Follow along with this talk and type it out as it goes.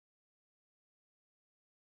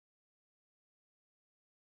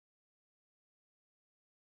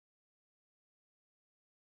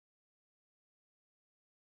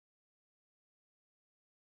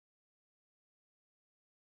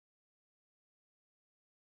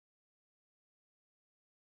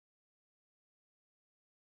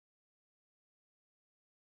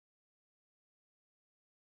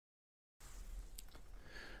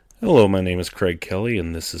Hello, my name is Craig Kelly,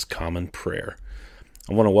 and this is Common Prayer.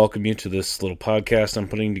 I want to welcome you to this little podcast I'm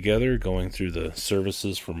putting together, going through the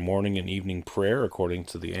services for morning and evening prayer according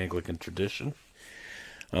to the Anglican tradition.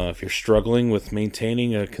 If you're struggling with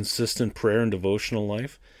maintaining a consistent prayer and devotional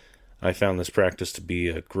life, I found this practice to be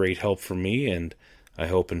a great help for me, and I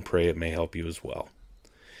hope and pray it may help you as well.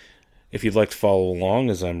 If you'd like to follow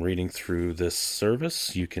along as I'm reading through this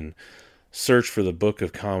service, you can search for the Book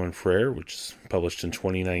of Common Prayer, which is published in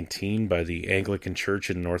 2019 by the Anglican Church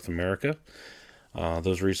in North America.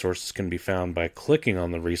 Those resources can be found by clicking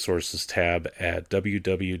on the Resources tab at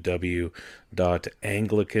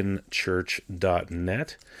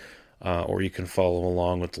www.anglicanchurch.net, or you can follow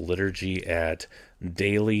along with the liturgy at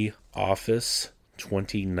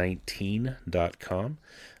dailyoffice2019.com.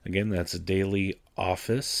 Again, that's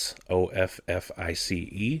dailyoffice,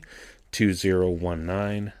 OFFICE,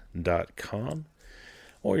 2019.com,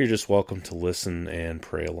 or you're just welcome to listen and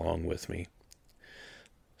pray along with me.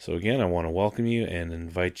 So again, I want to welcome you and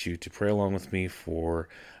invite you to pray along with me for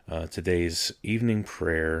today's evening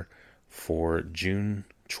prayer for June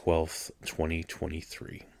 12th,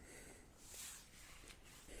 2023.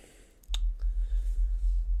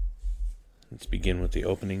 Let's begin with the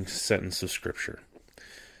opening sentence of Scripture.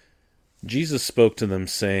 Jesus spoke to them,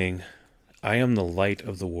 saying, "I am the light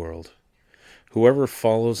of the world. Whoever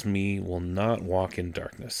follows me will not walk in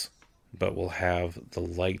darkness, but will have the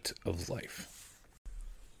light of life."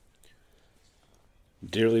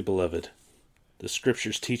 Dearly beloved, the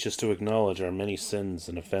Scriptures teach us to acknowledge our many sins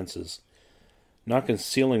and offenses, not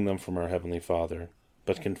concealing them from our Heavenly Father,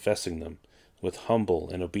 but confessing them with humble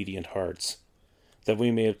and obedient hearts, that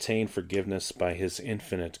we may obtain forgiveness by His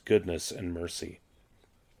infinite goodness and mercy.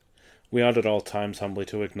 We ought at all times humbly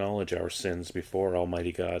to acknowledge our sins before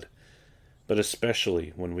Almighty God, but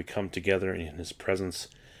especially when we come together in His presence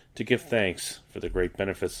to give thanks for the great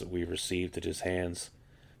benefits that we received at His hands,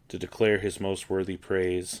 to declare His most worthy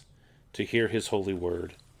praise, to hear His holy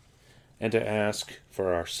word, and to ask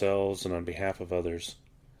for ourselves and on behalf of others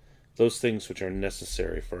those things which are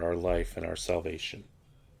necessary for our life and our salvation.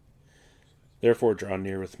 Therefore draw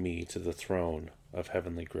near with me to the throne of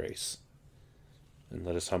heavenly grace, and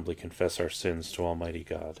let us humbly confess our sins to Almighty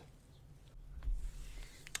God.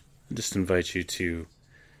 I just invite you to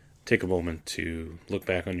take a moment to look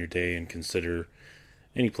back on your day and consider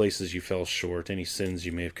any places you fell short, any sins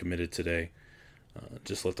you may have committed today.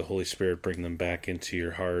 Just let the Holy Spirit bring them back into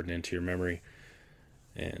your heart and into your memory.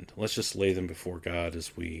 And let's just lay them before God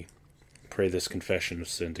as we pray this confession of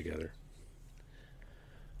sin together.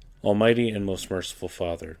 Almighty and most merciful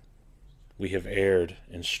Father, we have erred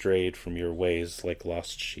and strayed from your ways like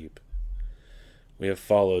lost sheep. We have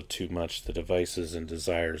followed too much the devices and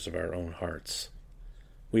desires of our own hearts.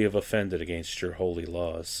 We have offended against your holy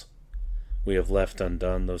laws. We have left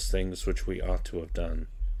undone those things which we ought to have done,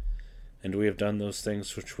 and we have done those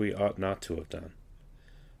things which we ought not to have done.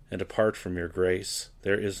 And apart from your grace,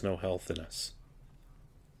 there is no health in us.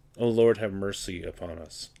 O Lord, have mercy upon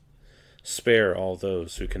us. Spare all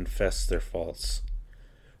those who confess their faults.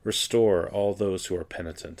 Restore all those who are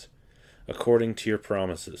penitent, according to your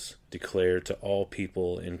promises declared to all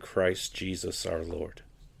people in Christ Jesus our Lord.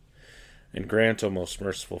 And grant, O most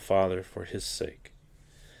merciful Father, for His sake,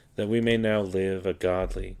 that we may now live a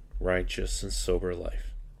godly, righteous, and sober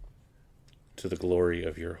life, to the glory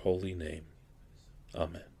of your holy name.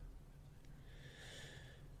 Amen.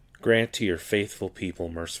 Grant to your faithful people,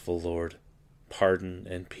 merciful Lord, pardon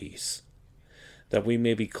and peace, that we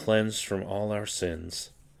may be cleansed from all our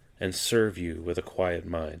sins and serve you with a quiet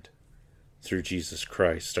mind, through Jesus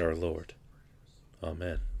Christ our Lord.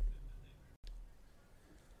 Amen.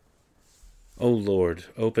 O Lord,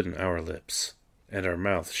 open our lips, and our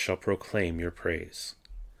mouth shall proclaim your praise.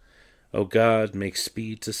 O God, make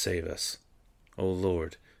speed to save us. O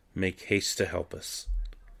Lord, make haste to help us.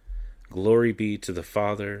 Glory be to the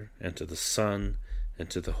Father, and to the Son, and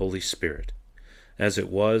to the Holy Spirit, as it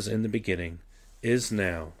was in the beginning, is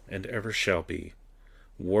now, and ever shall be,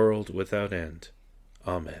 world without end.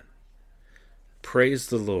 Amen. Praise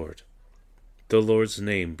the Lord. The Lord's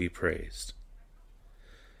name be praised.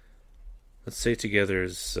 Let's say together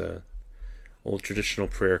as old traditional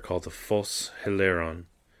prayer called the Phos Hilaron,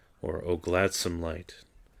 or O Gladsome Light.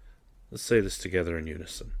 Let's say this together in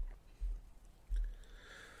unison.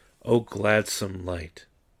 O gladsome light,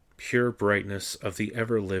 pure brightness of the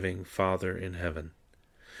ever-living Father in heaven,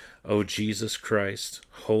 O Jesus Christ,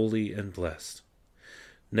 holy and blessed,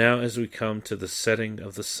 now as we come to the setting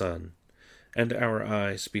of the sun, and our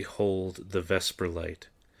eyes behold the vesper light,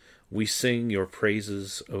 we sing your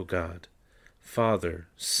praises, O God, Father,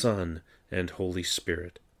 Son, and Holy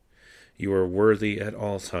Spirit. You are worthy at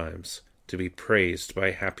all times to be praised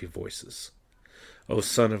by happy voices, O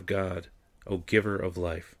Son of God, O Giver of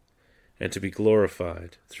life, and to be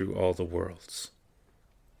glorified through all the worlds.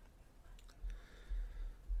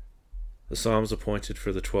 The Psalms appointed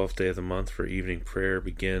for the 12th day of the month for evening prayer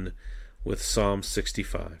begin with Psalm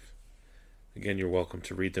 65. Again, you're welcome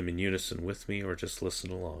to read them in unison with me or just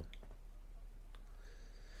listen along.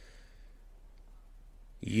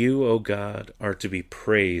 You, O God, are to be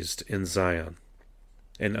praised in Zion,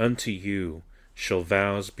 and unto you shall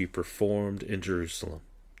vows be performed in Jerusalem.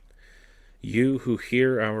 You who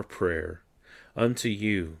hear our prayer, unto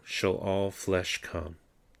you shall all flesh come.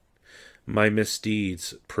 My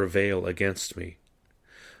misdeeds prevail against me.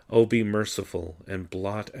 O be merciful and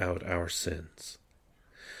blot out our sins.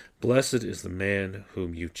 Blessed is the man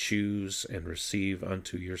whom you choose and receive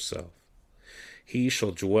unto yourself. He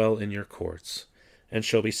shall dwell in your courts, and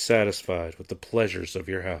shall be satisfied with the pleasures of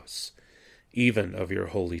your house, even of your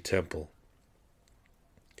holy temple.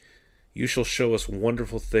 You shall show us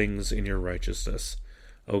wonderful things in your righteousness,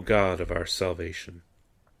 O God of our salvation.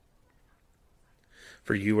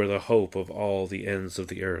 For you are the hope of all the ends of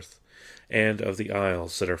the earth, and of the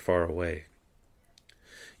isles that are far away.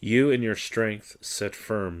 You in your strength set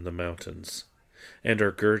firm the mountains, and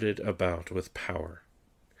are girded about with power.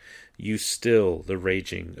 You still the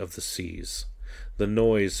raging of the seas, the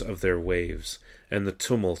noise of their waves, and the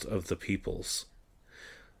tumult of the peoples.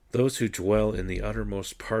 Those who dwell in the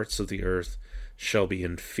uttermost parts of the earth shall be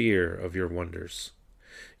in fear of your wonders.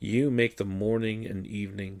 You make the morning and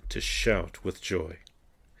evening to shout with joy.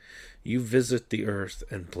 You visit the earth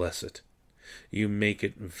and bless it. You make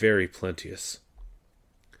it very plenteous.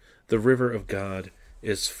 The river of God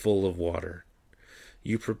is full of water.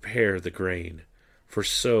 You prepare the grain, for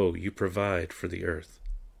so you provide for the earth.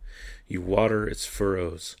 You water its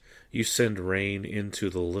furrows. You send rain into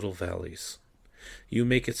the little valleys. You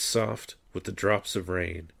make it soft with the drops of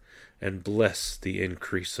rain, and bless the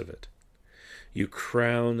increase of it. You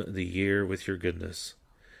crown the year with your goodness,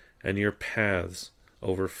 and your paths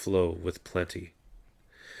overflow with plenty.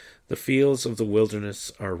 The fields of the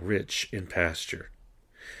wilderness are rich in pasture,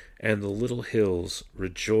 and the little hills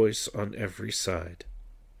rejoice on every side.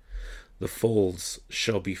 The folds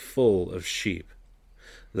shall be full of sheep.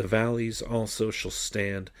 The valleys also shall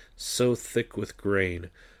stand so thick with grain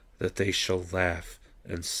that they shall laugh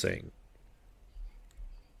and sing.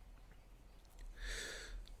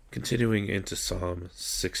 Continuing into Psalm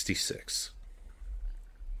 66.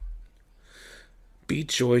 Be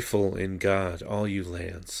joyful in God, all you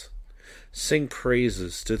lands. Sing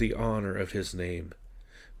praises to the honor of his name.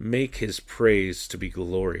 Make his praise to be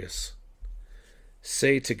glorious.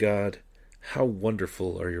 Say to God, how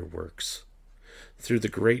wonderful are your works. Through the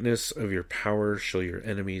greatness of your power shall your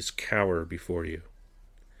enemies cower before you.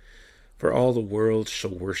 For all the world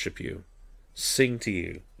shall worship you, sing to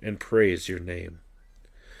you, and praise your name.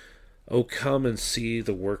 O come and see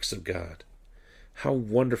the works of God. How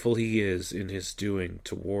wonderful he is in his doing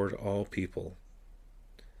toward all people.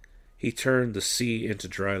 He turned the sea into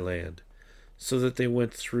dry land, so that they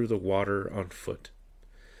went through the water on foot.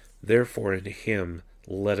 Therefore in him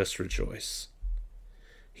let us rejoice.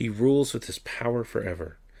 He rules with his power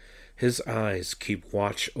forever. His eyes keep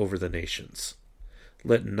watch over the nations.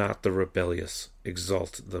 Let not the rebellious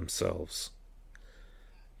exalt themselves.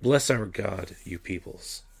 Bless our God, you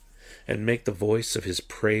peoples, and make the voice of his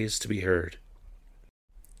praise to be heard.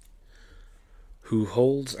 Who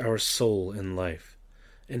holds our soul in life,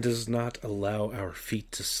 and does not allow our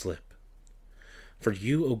feet to slip. For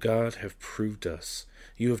you, O God, have proved us.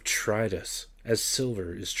 You have tried us, as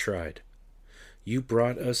silver is tried. You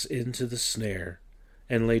brought us into the snare,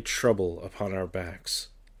 and laid trouble upon our backs.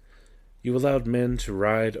 You allowed men to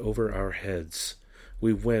ride over our heads.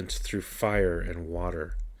 We went through fire and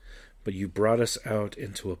water, but you brought us out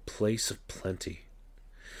into a place of plenty.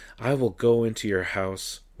 I will go into your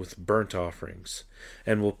house with burnt offerings,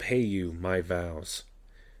 and will pay you my vows,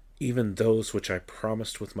 even those which I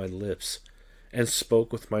promised with my lips, and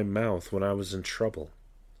spoke with my mouth when I was in trouble.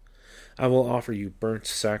 I will offer you burnt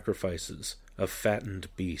sacrifices of fattened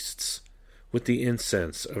beasts, with the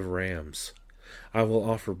incense of rams. I will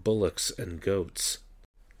offer bullocks and goats.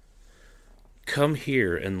 Come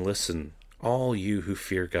here and listen, all you who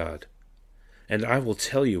fear God, and I will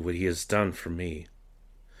tell you what he has done for me.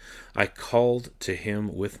 I called to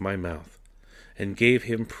him with my mouth, and gave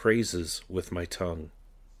him praises with my tongue.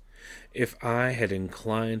 If I had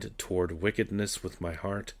inclined toward wickedness with my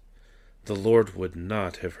heart, the Lord would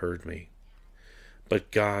not have heard me.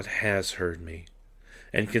 But God has heard me,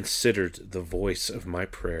 and considered the voice of my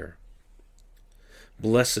prayer.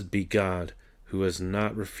 Blessed be God, who has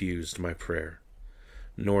not refused my prayer,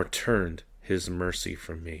 nor turned his mercy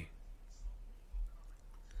from me.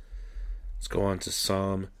 Let's go on to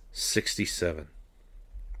Psalm 67.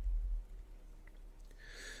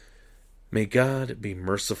 May God be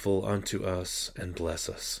merciful unto us and bless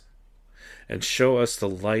us, and show us the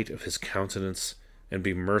light of his countenance, and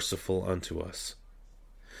be merciful unto us.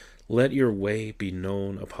 Let your way be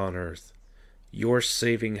known upon earth, your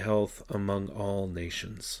saving health among all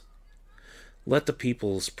nations. Let the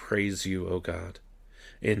peoples praise you, O God.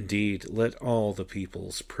 Indeed, let all the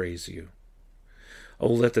peoples praise you. O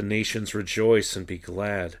let the nations rejoice and be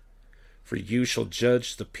glad, for you shall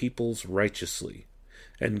judge the peoples righteously,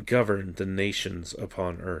 and govern the nations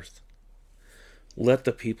upon earth. Let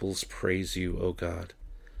the peoples praise you, O God.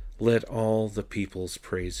 Let all the peoples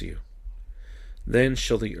praise you. Then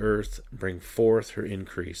shall the earth bring forth her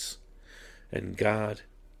increase, and God,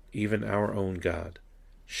 even our own God,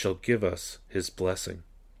 shall give us his blessing.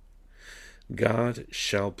 God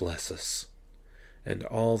shall bless us, and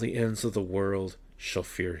all the ends of the world shall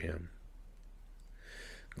fear him.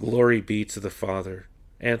 Glory be to the Father,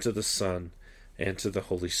 and to the Son, and to the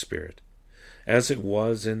Holy Spirit, as it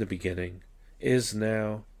was in the beginning, is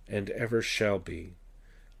now, and ever shall be,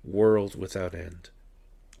 world without end.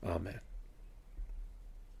 Amen.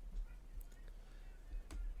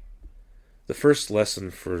 The first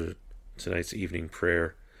lesson for tonight's evening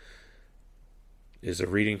prayer is a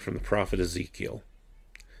reading from the prophet Ezekiel,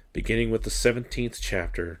 beginning with the 17th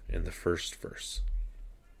chapter and the first verse.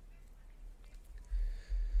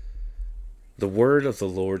 The word of the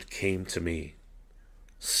Lord came to me,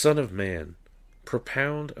 Son of man,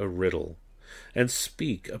 propound a riddle, and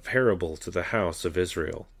speak a parable to the house of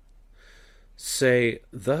Israel. Say,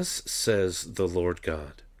 Thus says the Lord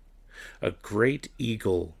God, a great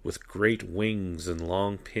eagle with great wings and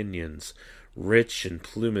long pinions, rich in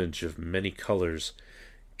plumage of many colors,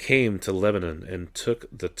 came to Lebanon and took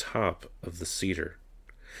the top of the cedar.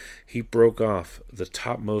 He broke off the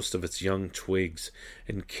topmost of its young twigs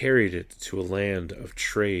and carried it to a land of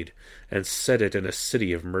trade and set it in a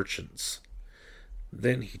city of merchants.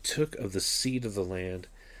 Then he took of the seed of the land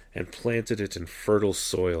and planted it in fertile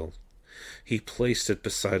soil. He placed it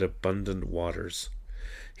beside abundant waters.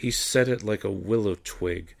 He set it like a willow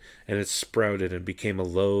twig, and it sprouted and became a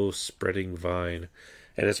low, spreading vine,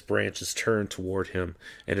 and its branches turned toward him,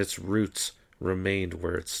 and its roots remained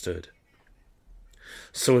where it stood.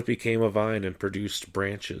 So it became a vine and produced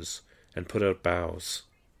branches, and put out boughs.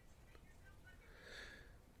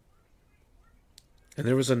 And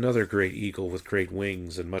there was another great eagle with great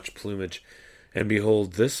wings and much plumage, and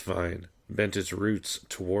behold, this vine bent its roots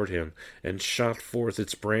toward him, and shot forth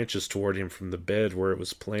its branches toward him from the bed where it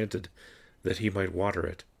was planted, that he might water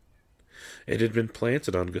it. It had been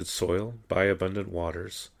planted on good soil, by abundant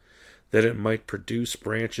waters, that it might produce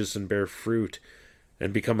branches and bear fruit,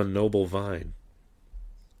 and become a noble vine.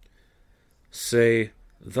 Say,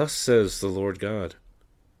 Thus says the Lord God,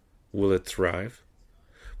 Will it thrive?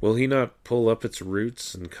 Will he not pull up its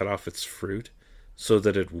roots and cut off its fruit, so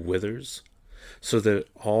that it withers, so that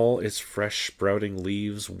all its fresh sprouting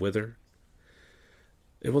leaves wither?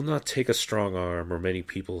 It will not take a strong arm or many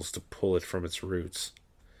peoples to pull it from its roots.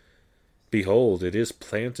 Behold, it is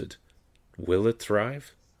planted. Will it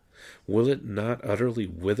thrive? Will it not utterly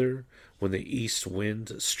wither when the east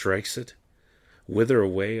wind strikes it, wither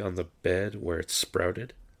away on the bed where it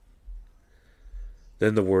sprouted?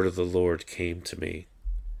 Then the word of the Lord came to me.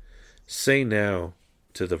 Say now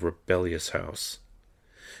to the rebellious house,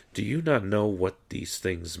 Do you not know what these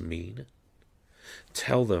things mean?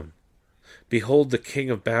 Tell them, Behold, the king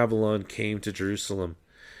of Babylon came to Jerusalem,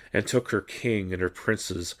 and took her king and her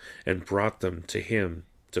princes, and brought them to him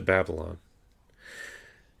to Babylon.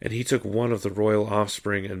 And he took one of the royal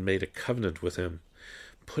offspring, and made a covenant with him,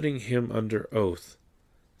 putting him under oath,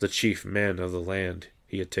 the chief men of the land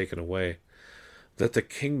he had taken away, that the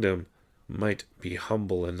kingdom might be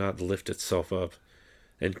humble and not lift itself up,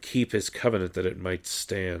 and keep his covenant that it might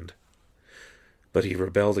stand. But he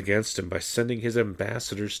rebelled against him by sending his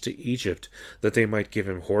ambassadors to Egypt, that they might give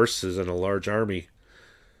him horses and a large army.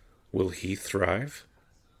 Will he thrive?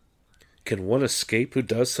 Can one escape who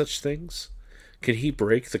does such things? Can he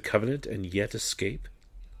break the covenant and yet escape?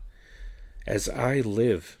 As I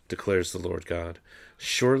live, declares the Lord God,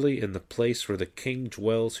 surely in the place where the king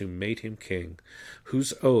dwells who made him king,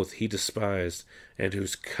 whose oath he despised, and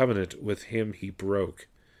whose covenant with him he broke,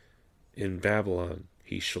 in Babylon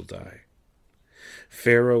he shall die.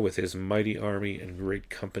 Pharaoh with his mighty army and great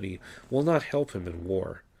company will not help him in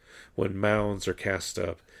war, when mounds are cast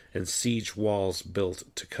up, and siege walls built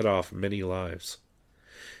to cut off many lives.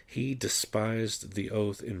 He despised the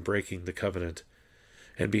oath in breaking the covenant.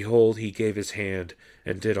 And behold, he gave his hand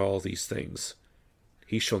and did all these things.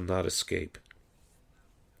 He shall not escape.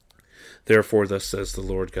 Therefore thus says the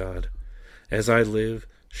Lord God, as I live,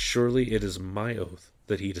 surely it is my oath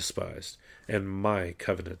that he despised, and my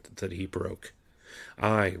covenant that he broke.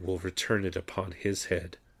 I will return it upon his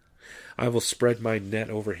head. I will spread my net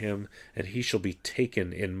over him, and he shall be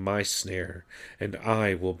taken in my snare, and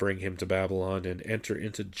I will bring him to Babylon, and enter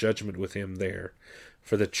into judgment with him there,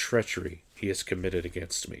 for the treachery he has committed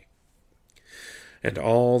against me. And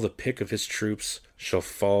all the pick of his troops shall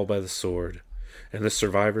fall by the sword, and the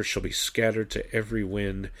survivors shall be scattered to every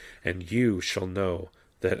wind, and you shall know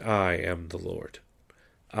that I am the Lord.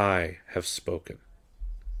 I have spoken.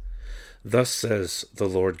 Thus says the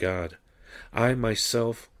Lord God, I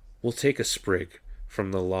myself will take a sprig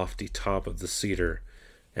from the lofty top of the cedar,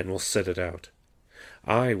 and will set it out.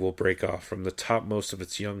 I will break off from the topmost of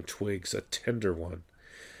its young twigs a tender one,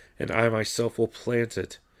 and I myself will plant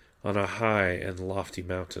it on a high and lofty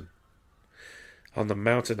mountain. On the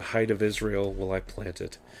mountain height of Israel will I plant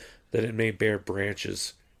it, that it may bear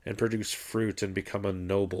branches and produce fruit and become a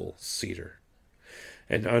noble cedar.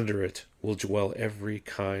 And under it will dwell every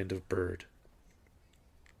kind of bird.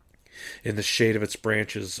 In the shade of its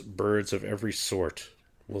branches, birds of every sort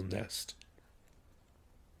will nest.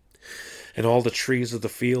 And all the trees of the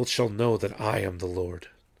field shall know that I am the Lord.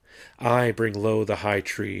 I bring low the high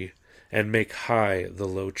tree, and make high the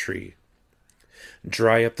low tree.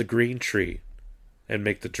 Dry up the green tree, and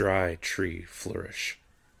make the dry tree flourish.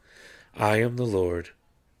 I am the Lord,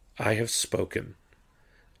 I have spoken,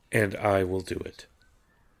 and I will do it.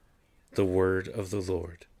 The word of the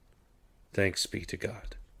Lord. Thanks be to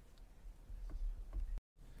God.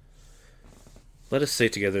 Let us say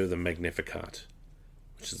together the Magnificat,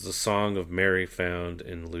 which is the song of Mary found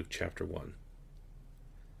in Luke chapter 1.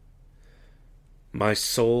 My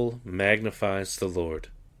soul magnifies the Lord,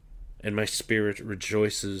 and my spirit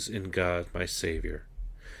rejoices in God my Saviour,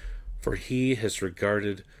 for he has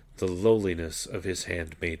regarded the lowliness of his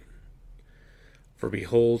handmaiden. For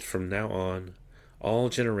behold, from now on, all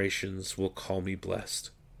generations will call me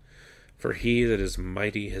blessed. For he that is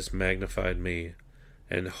mighty has magnified me,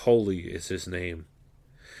 and holy is his name.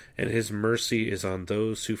 And his mercy is on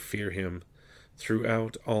those who fear him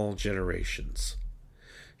throughout all generations.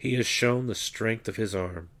 He has shown the strength of his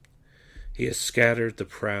arm. He has scattered the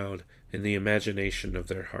proud in the imagination of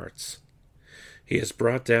their hearts. He has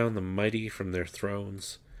brought down the mighty from their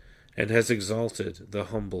thrones, and has exalted the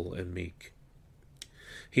humble and meek.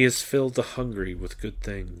 He has filled the hungry with good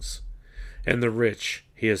things, and the rich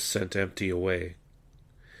he has sent empty away.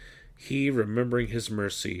 He, remembering his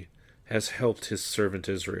mercy, has helped his servant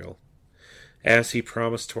Israel, as he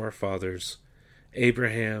promised to our fathers,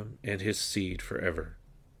 Abraham and his seed forever.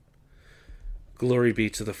 Glory be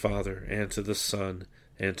to the Father, and to the Son,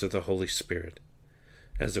 and to the Holy Spirit,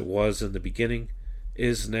 as it was in the beginning,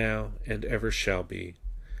 is now, and ever shall be,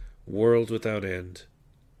 world without end.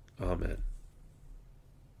 Amen.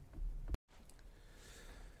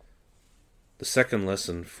 The second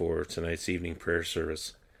lesson for tonight's evening prayer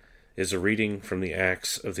service is a reading from the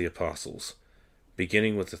Acts of the Apostles,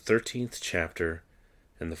 beginning with the 13th chapter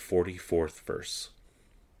and the 44th verse.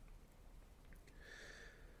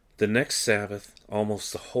 The next Sabbath,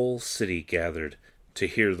 almost the whole city gathered to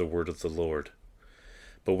hear the word of the Lord.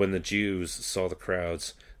 But when the Jews saw the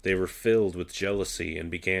crowds, they were filled with jealousy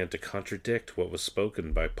and began to contradict what was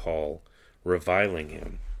spoken by Paul, reviling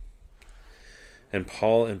him. And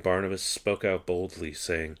Paul and Barnabas spoke out boldly,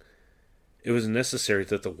 saying, It was necessary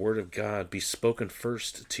that the word of God be spoken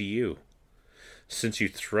first to you. Since you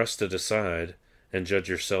thrust it aside and judge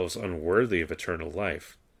yourselves unworthy of eternal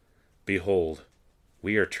life, behold,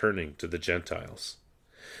 we are turning to the Gentiles.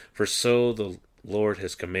 For so the Lord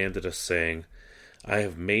has commanded us, saying, I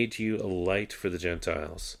have made you a light for the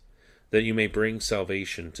Gentiles, that you may bring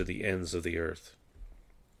salvation to the ends of the earth.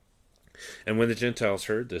 And when the Gentiles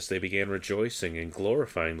heard this, they began rejoicing and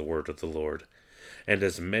glorifying the word of the Lord, and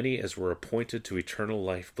as many as were appointed to eternal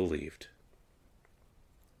life believed.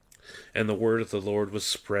 And the word of the Lord was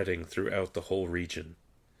spreading throughout the whole region.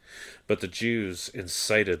 But the Jews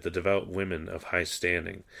incited the devout women of high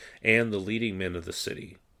standing, and the leading men of the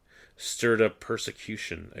city, stirred up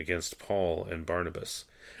persecution against Paul and Barnabas,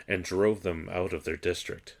 and drove them out of their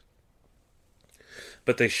district.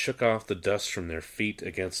 But they shook off the dust from their feet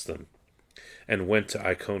against them, and went to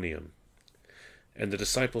Iconium. And the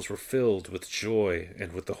disciples were filled with joy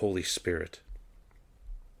and with the Holy Spirit.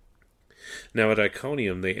 Now at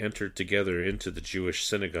Iconium they entered together into the Jewish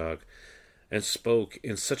synagogue, and spoke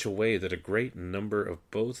in such a way that a great number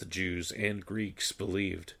of both Jews and Greeks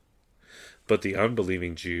believed. But the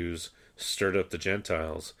unbelieving Jews stirred up the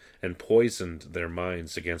Gentiles and poisoned their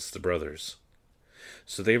minds against the brothers.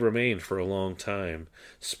 So they remained for a long time,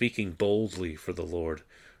 speaking boldly for the Lord,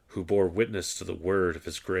 who bore witness to the word of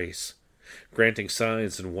his grace, granting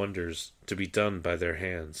signs and wonders to be done by their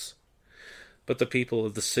hands. But the people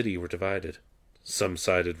of the city were divided. Some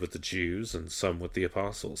sided with the Jews and some with the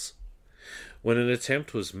apostles. When an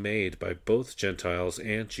attempt was made by both Gentiles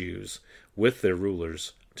and Jews, with their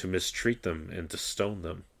rulers, to mistreat them and to stone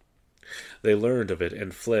them, they learned of it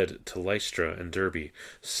and fled to Lystra and Derbe,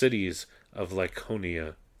 cities of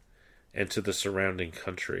Lycaonia, and to the surrounding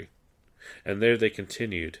country. And there they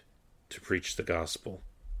continued to preach the gospel.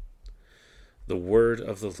 The word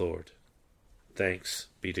of the Lord. Thanks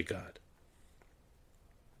be to God.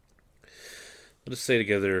 Let us say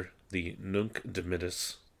together the Nunc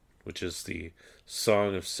Dimittis, which is the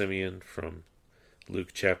Song of Simeon from Luke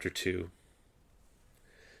chapter 2,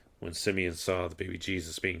 when Simeon saw the baby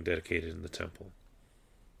Jesus being dedicated in the temple.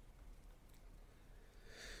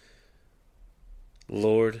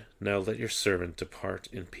 Lord, now let your servant depart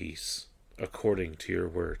in peace, according to your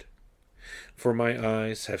word. For my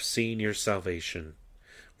eyes have seen your salvation,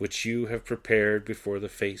 which you have prepared before the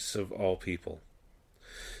face of all people,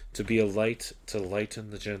 to be a light to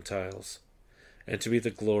lighten the Gentiles, and to be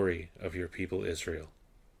the glory of your people Israel.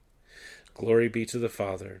 Glory be to the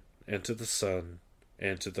Father, and to the Son,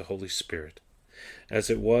 and to the Holy Spirit, as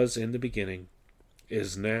it was in the beginning,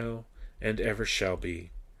 is now, and ever shall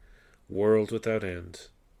be, world without end.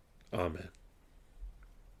 Amen.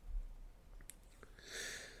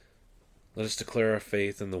 Let us declare our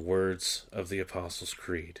faith in the words of the Apostles'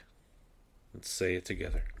 Creed. Let's say it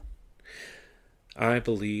together. I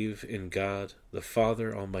believe in God, the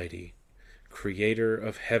Father Almighty, creator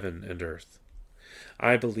of heaven and earth.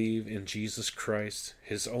 I believe in Jesus Christ,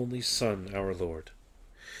 his only Son, our Lord.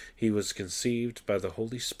 He was conceived by the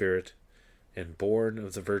Holy Spirit and born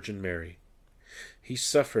of the Virgin Mary. He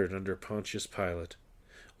suffered under Pontius Pilate,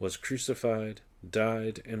 was crucified,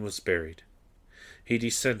 died, and was buried. He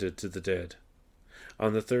descended to the dead.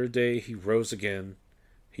 On the third day he rose again.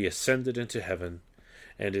 He ascended into heaven,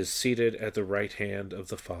 and is seated at the right hand of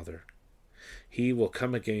the Father. He will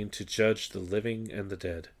come again to judge the living and the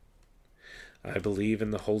dead. I believe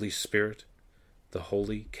in the Holy Spirit, the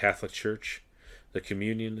Holy Catholic Church, the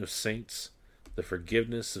communion of saints, the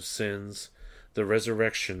forgiveness of sins, the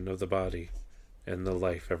resurrection of the body, and the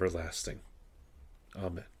life everlasting.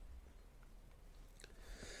 Amen.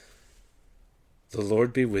 The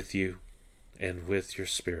Lord be with you, and with your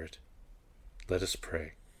spirit. Let us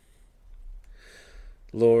pray.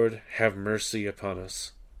 Lord, have mercy upon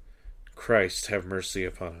us. Christ, have mercy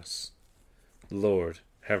upon us. Lord,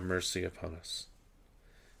 have mercy upon us.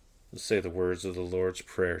 Let's say the words of the Lord's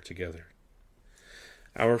Prayer together.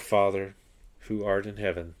 Our Father, who art in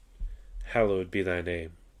heaven, hallowed be thy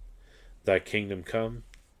name. Thy kingdom come,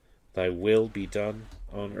 thy will be done,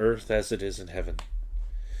 on earth as it is in heaven.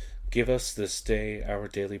 Give us this day our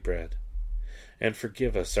daily bread, and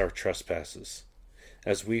forgive us our trespasses,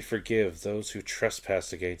 as we forgive those who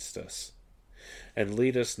trespass against us. And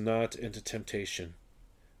lead us not into temptation,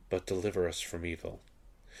 but deliver us from evil.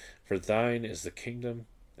 For thine is the kingdom,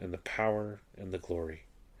 and the power, and the glory,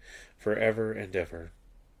 forever and ever.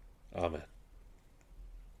 Amen.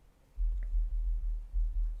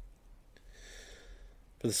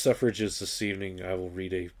 For the suffrages this evening, I will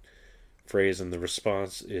read a phrase, and the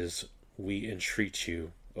response is, "We entreat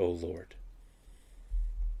you, O Lord."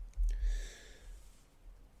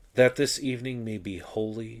 That this evening may be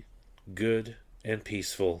holy, good, and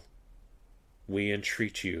peaceful, we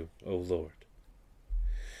entreat you, O Lord.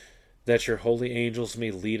 That your holy angels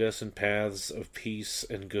may lead us in paths of peace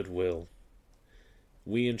and goodwill,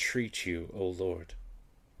 we entreat you, O Lord.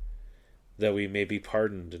 That we may be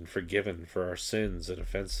pardoned and forgiven for our sins and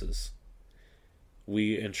offenses,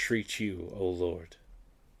 we entreat you, O Lord.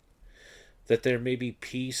 That there may be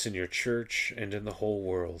peace in your church and in the whole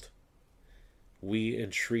world, we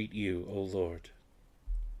entreat you, O Lord.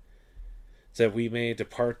 That we may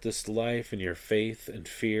depart this life in your faith and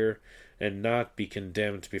fear, and not be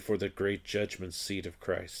condemned before the great judgment seat of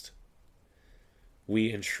Christ,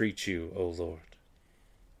 we entreat you, O Lord.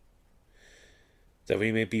 That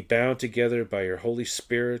we may be bound together by your Holy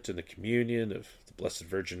Spirit in the communion of the Blessed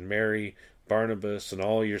Virgin Mary, Barnabas, and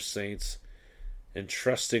all your saints,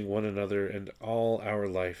 entrusting one another and all our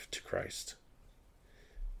life to Christ,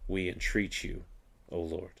 we entreat you, O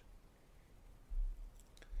Lord.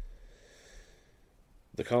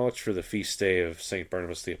 The Collect for the feast day of St.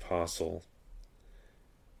 Barnabas the Apostle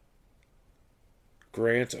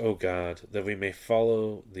Grant, O God, that we may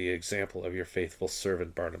follow the example of your faithful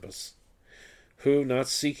servant Barnabas, who, not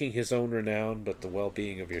seeking his own renown but the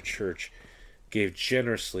well-being of your church, gave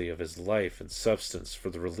generously of his life and substance for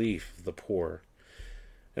the relief of the poor,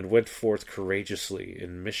 and went forth courageously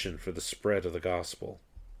in mission for the spread of the gospel.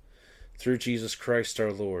 Through Jesus Christ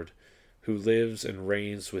our Lord, who lives and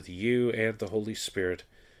reigns with you and the Holy Spirit,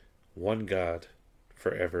 one God,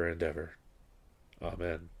 for ever and ever.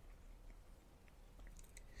 Amen.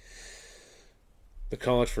 The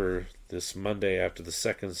collect for this Monday after the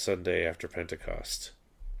second Sunday after Pentecost.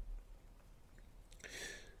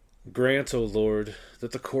 Grant, O Lord,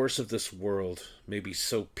 that the course of this world may be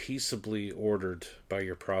so peaceably ordered by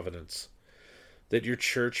your providence, that your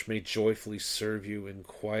church may joyfully serve you in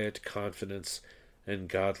quiet confidence and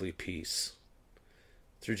godly peace.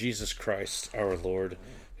 Through Jesus Christ our Lord,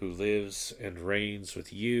 who lives and reigns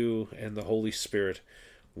with you and the Holy Spirit,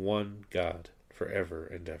 one God, for ever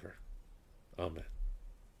and ever. Amen.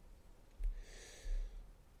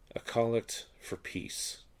 A collect for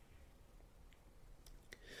peace.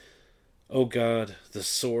 O God, the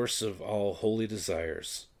source of all holy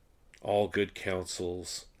desires, all good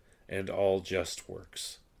counsels, and all just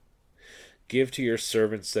works, give to your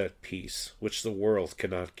servants that peace which the world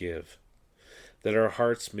cannot give, that our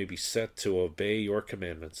hearts may be set to obey your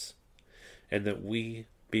commandments, and that we,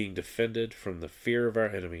 being defended from the fear of our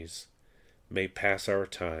enemies, may pass our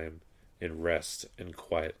time in rest and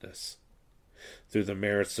quietness, through the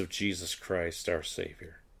merits of Jesus Christ our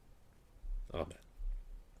Savior. Amen.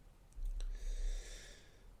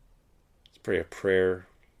 Let's pray a prayer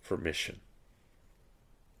for mission.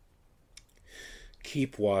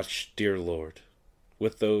 Keep watch, dear Lord,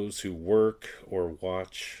 with those who work or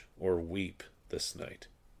watch or weep this night,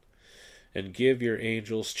 and give your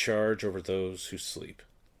angels charge over those who sleep.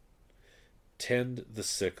 Tend the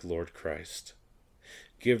sick, Lord Christ.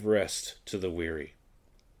 Give rest to the weary.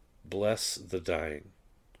 Bless the dying.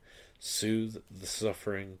 Soothe the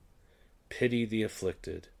suffering. Pity the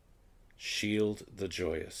afflicted. Shield the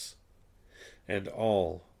joyous. And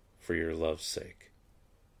all for your love's sake.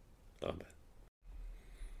 Amen.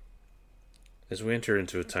 As we enter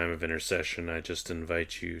into a time of intercession, I just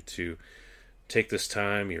invite you to take this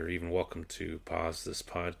time. You're even welcome to pause this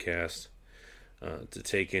podcast, to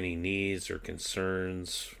take any needs or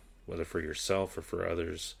concerns, whether for yourself or for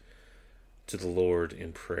others, to the Lord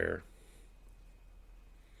in prayer.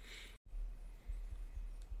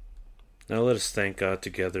 Now let us thank God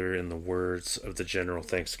together in the words of the general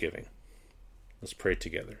thanksgiving. Let's pray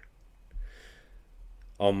together.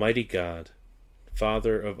 Almighty God,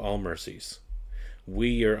 Father of all mercies, we,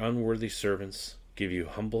 your unworthy servants, give you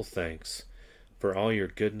humble thanks for all your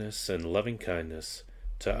goodness and loving kindness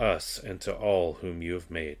to us and to all whom you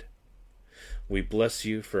have made. We bless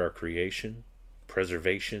you for our creation,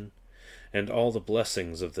 preservation, and all the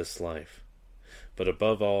blessings of this life, but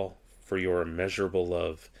above all for your immeasurable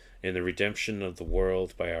love in the redemption of the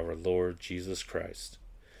world by our Lord Jesus Christ,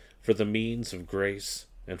 for the means of grace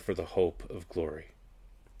and for the hope of glory.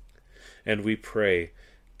 And we pray,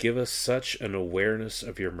 give us such an awareness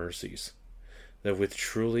of your mercies, that with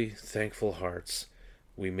truly thankful hearts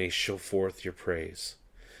we may show forth your praise,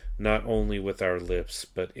 not only with our lips,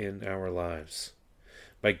 but in our lives,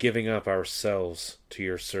 by giving up ourselves to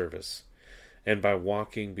your service, and by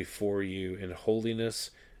walking before you in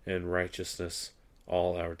holiness and righteousness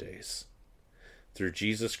all our days. Through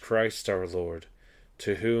Jesus Christ our Lord,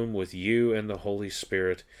 to whom with you and the Holy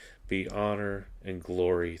Spirit be honor and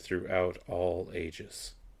glory throughout all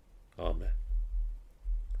ages. Amen.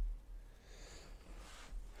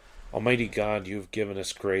 Almighty God, you have given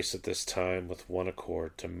us grace at this time with one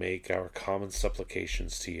accord to make our common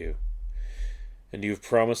supplications to you. And you have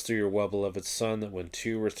promised through your well-beloved Son that when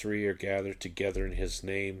 2 or 3 are gathered together in his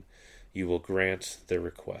name, you will grant their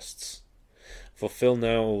requests. Fulfill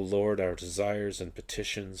now, O Lord, our desires and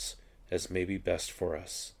petitions as may be best for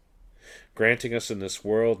us, granting us in this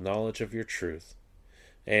world knowledge of your truth,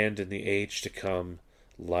 and in the age to come,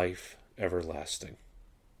 life everlasting.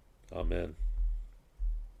 Amen.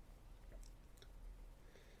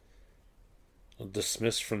 I'll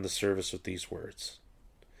dismiss from the service with these words.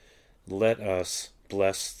 Let us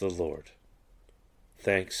bless the Lord.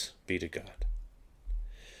 Thanks be to God.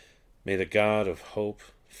 May the God of hope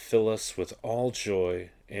fill us with all joy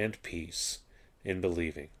and peace in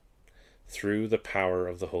believing, through the power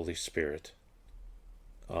of the Holy Spirit.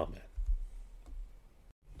 Amen.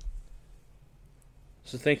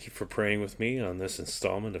 So thank you for praying with me on this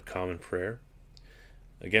installment of Common Prayer.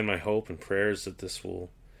 Again, my hope and prayer is that this will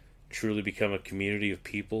truly become a community of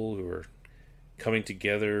people who are coming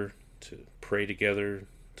together to pray together,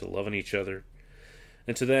 to love on each other,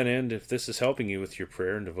 And to that end, if this is helping you with your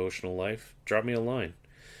prayer and devotional life, drop me a line.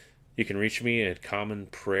 You can reach me at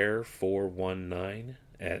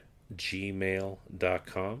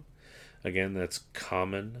commonprayer419@gmail.com. Again, that's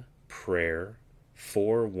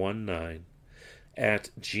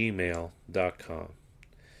commonprayer419@gmail.com.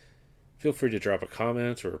 Feel free to drop a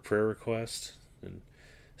comment or a prayer request, and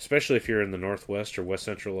especially if you're in the Northwest or West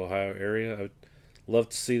Central Ohio area, I'd love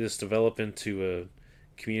to see this develop into a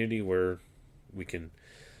community where we can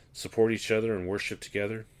support each other and worship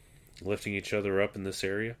together, lifting each other up in this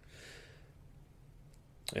area.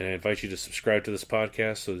 And I invite you to subscribe to this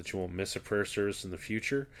podcast so that you won't miss a prayer service in the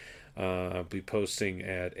future. I'll be posting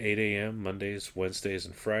at 8 a.m. Mondays, Wednesdays,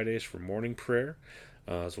 and Fridays for morning prayer,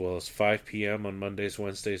 as well as 5 p.m. on Mondays,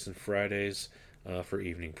 Wednesdays, and Fridays for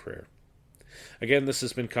evening prayer. Again, this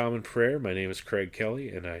has been Common Prayer. My name is Craig Kelly,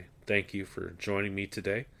 and I thank you for joining me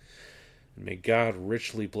today. And may God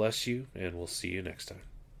richly bless you, and we'll see you next time.